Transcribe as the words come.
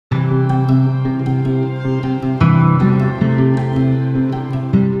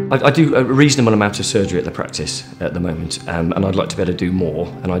I do a reasonable amount of surgery at the practice at the moment, and I'd like to be able to do more,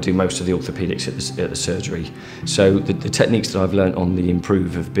 and I do most of the orthopaedics at the surgery. So the techniques that I've learnt on the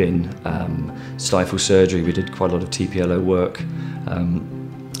Improve have been stifle surgery. We did quite a lot of TPLO work,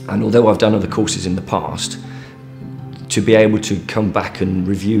 and although I've done other courses in the past, to be able to come back and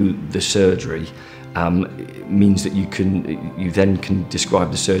review the surgery means that you then can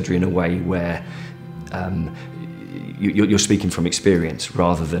describe the surgery in a way where you're speaking from experience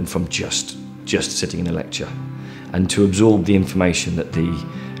rather than from just sitting in a lecture, and to absorb the information that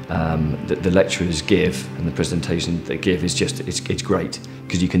the lecturers give and the presentation they give is it's great,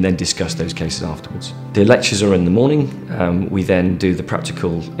 because you can then discuss those cases afterwards. The lectures are in the morning. We then do the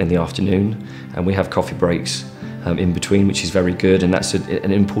practical in the afternoon, and we have coffee breaks in between, which is very good, and that's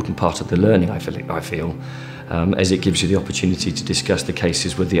an important part of the learning, I feel, as it gives you the opportunity to discuss the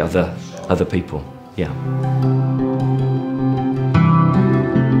cases with the other people. Yeah.